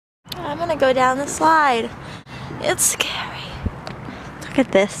gonna go down the slide. It's scary. Look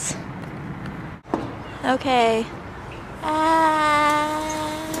at this. Okay.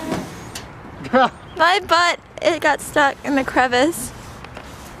 My butt, it got stuck in the crevice.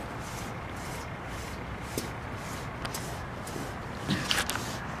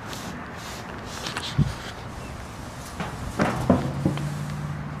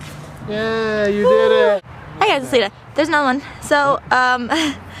 Yeah, you did it. Hi guys, it's Leda. There's another one. So,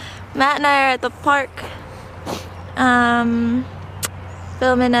 Matt and I are at the park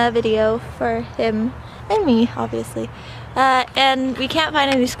filming a video for him and me, obviously. And we can't find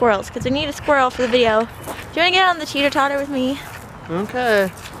any squirrels because we need a squirrel for the video. Do you want to get on the teeter totter with me?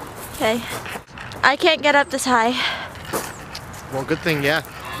 Okay. Okay. I can't get up this high. Well, good thing, yeah.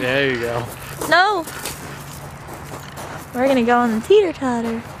 There you go. No! We're gonna go on the teeter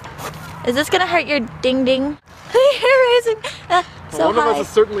totter. Is this gonna hurt your ding ding? You're raising so one high. of us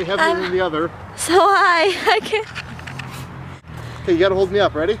is certainly heavier than the other. So high, I can't. Okay, you gotta hold me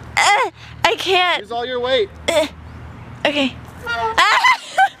up. Ready? I can't. Use all your weight. Okay.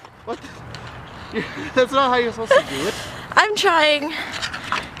 What? That's not how you're supposed to do it. I'm trying.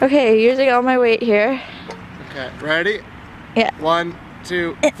 Okay, using all my weight here. Okay, ready? Yeah. 1,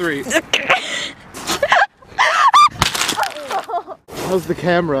 2, 3. How's the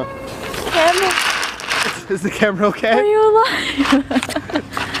camera? Camera. Is the camera okay? Are you alive?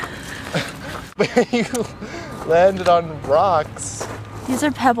 You landed on rocks. These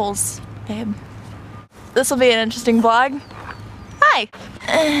are pebbles, babe. This will be an interesting vlog. Hi.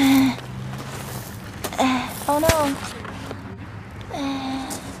 Oh no.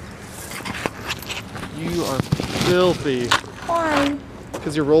 You are filthy. Why?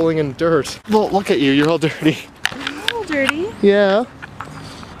 Because you're rolling in dirt. Well, look at you. You're all dirty. I'm a little dirty. Yeah.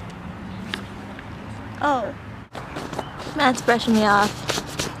 Oh. Matt's brushing me off.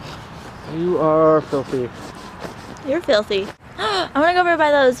 You are filthy. You're filthy. I want to go over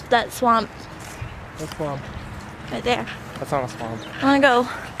by that swamp What swamp? right there. That's not a swamp. I want to go.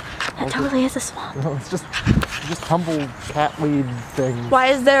 That totally is a swamp. No, it's just tumbled catweed things. Why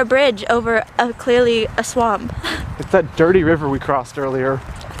is there a bridge over clearly a swamp? It's that dirty river we crossed earlier.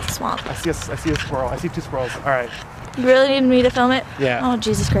 Swamp. I see a squirrel. I see 2 squirrels. All right. You really need me to film it? Yeah. Oh,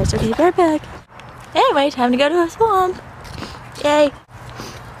 Jesus Christ. Okay, be right back. Anyway, time to go to a swamp. Yay.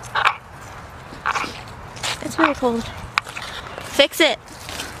 It's really cold. Fix it.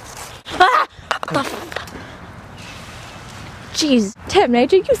 Ah! Jeez, Tim,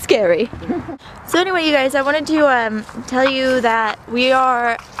 nature, you scary. So anyway, you guys, I wanted to tell you that we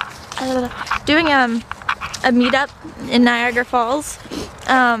are doing a meetup in Niagara Falls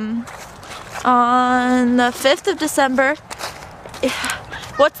on the 5th of December.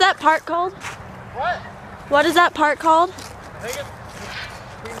 What's that park called? What? What is that park called? I think it's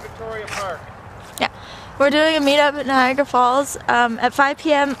Queen Victoria Park. Yeah. We're doing a meetup at Niagara Falls at 5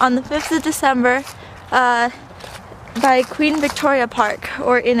 p.m. on the 5th of December by Queen Victoria Park,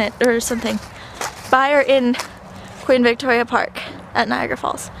 or in it, or something. By or in Queen Victoria Park at Niagara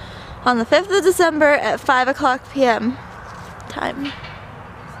Falls on the 5th of December at 5 o'clock p.m. time.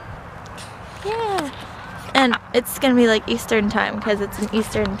 Yeah. And it's gonna be like Eastern time because it's an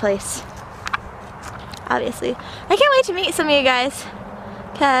Eastern place. Obviously. I can't wait to meet some of you guys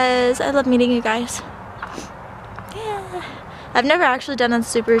because I love meeting you guys. Yeah. I've never actually done a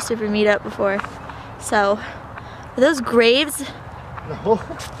super meetup before. So, are those graves? No.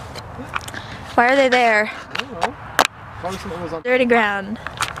 Why are they there? I don't know. Probably someone was on. Dirty ground.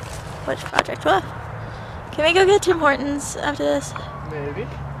 Which project? What? Can we go get Tim Hortons after this? Maybe.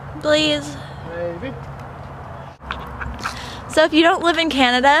 Please. Maybe. So if you don't live in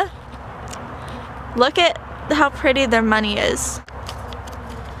Canada, look at how pretty their money is.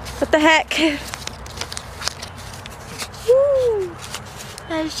 What the heck? Woo! It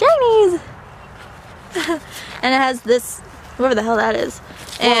has shinies! And it has this, whatever the hell that is.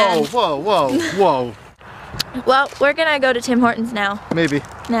 And, Whoa, whoa, whoa, whoa. well, we're gonna go to Tim Hortons now. Maybe.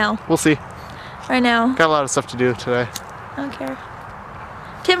 Now. We'll see. Right now. Got a lot of stuff to do today. I don't care.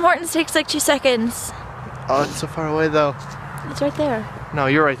 Tim Hortons takes like 2 seconds. Oh, it's so far away though. It's right there. No,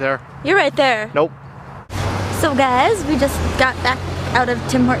 you're right there. You're right there. Nope. So guys, we just got back out of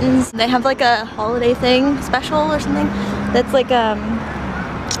Tim Hortons. They have like a holiday thing special or something. That's like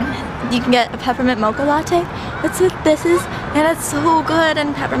you can get a peppermint mocha latte. That's what this is, and it's so good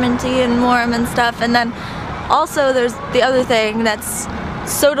and pepperminty and warm and stuff. And then also there's the other thing that's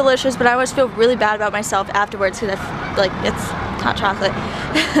so delicious, but I always feel really bad about myself afterwards because like it's hot chocolate.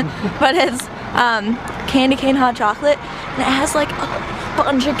 But it's candy cane hot chocolate, and it has like a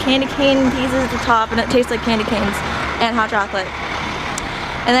bunch of candy cane pieces at the top, and it tastes like candy canes and hot chocolate.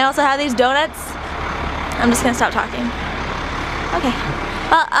 And they also have these donuts. I'm just gonna stop talking. Okay.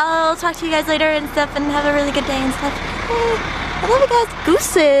 Well, I'll talk to you guys later and stuff, and have a really good day and stuff. Hey, I love you guys.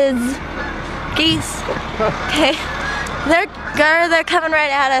 Gooses. Geese. Okay. They're coming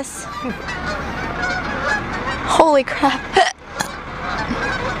right at us. Holy crap.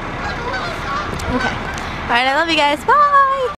 Okay. Alright, I love you guys. Bye.